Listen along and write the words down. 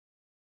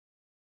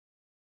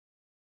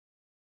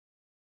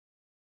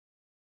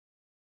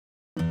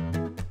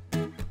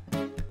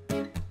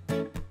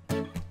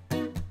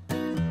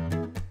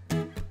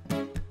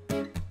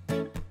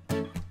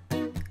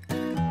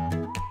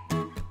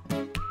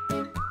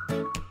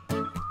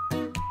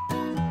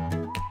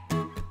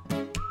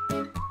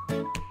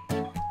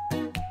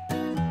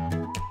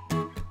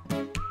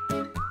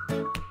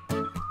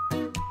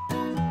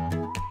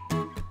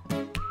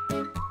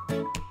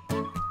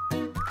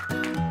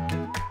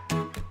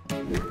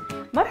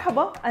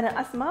مرحبا،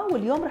 أنا أسماء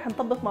واليوم رح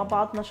نطبق مع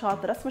بعض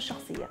نشاط رسم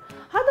الشخصية.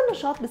 هذا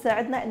النشاط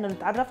بيساعدنا إنه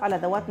نتعرف على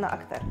ذواتنا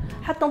أكثر.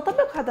 حتى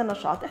نطبق هذا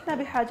النشاط إحنا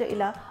بحاجة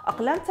إلى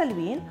أقلام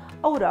تلوين،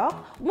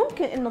 أوراق،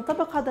 وممكن إنه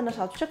نطبق هذا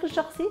النشاط بشكل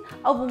شخصي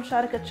أو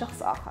بمشاركة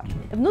شخص آخر.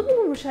 بنطلب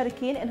من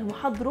المشاركين إنهم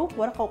يحضروا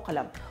ورقة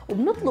وقلم،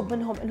 وبنطلب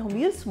منهم إنهم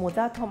يرسموا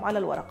ذاتهم على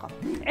الورقة.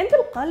 عند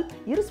القلب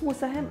يرسموا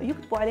سهم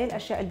ويكتبوا عليه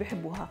الأشياء اللي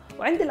بيحبوها،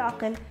 وعند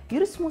العقل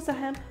يرسموا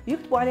سهم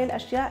ويكتبوا عليه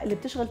الأشياء اللي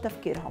بتشغل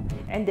تفكيرهم.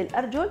 عند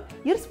الأرجل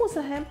يرسموا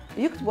سهم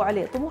ويكتبوا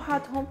عليه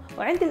طموحاتهم،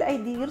 وعند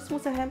الأيدي يرسموا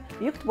سهم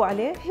ويكتبوا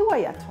عليه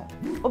هواياتهم.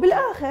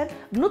 وبالآخر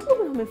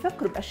بنطلب منهم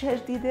يفكروا بأشياء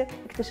جديدة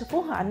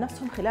اكتشفوها عن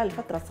نفسهم خلال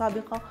الفترة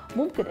السابقة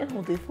ممكن إنهم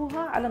يضيفوها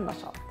على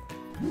النشاط.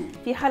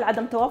 في حال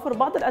عدم توافر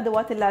بعض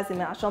الأدوات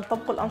اللازمة عشان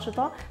تطبقوا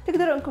الأنشطة،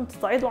 تقدروا إنكم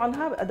تستعيضوا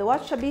عنها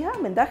بأدوات شبيهة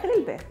من داخل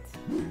البيت.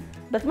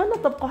 بتمنى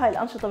تطبقوا هاي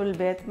الأنشطة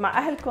بالبيت مع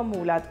أهلكم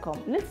وأولادكم،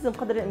 نلتزم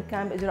قدر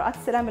الإمكان بإجراءات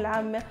السلامة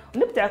العامة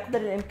ونبتعد قدر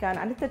الإمكان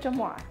عن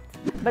التجمعات.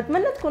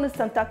 بتمنى تكونوا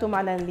استمتعتوا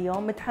معنا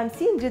اليوم،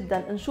 متحمسين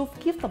جدا نشوف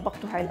كيف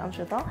طبقتوا هاي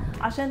الأنشطة،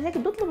 عشان هيك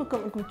بنطلب منكم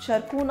انكم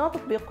تشاركونا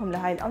تطبيقكم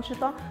لهاي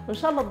الأنشطة، وإن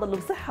شاء الله تضلوا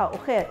بصحة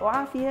وخير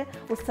وعافية،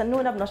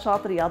 واستنونا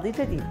بنشاط رياضي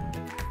جديد.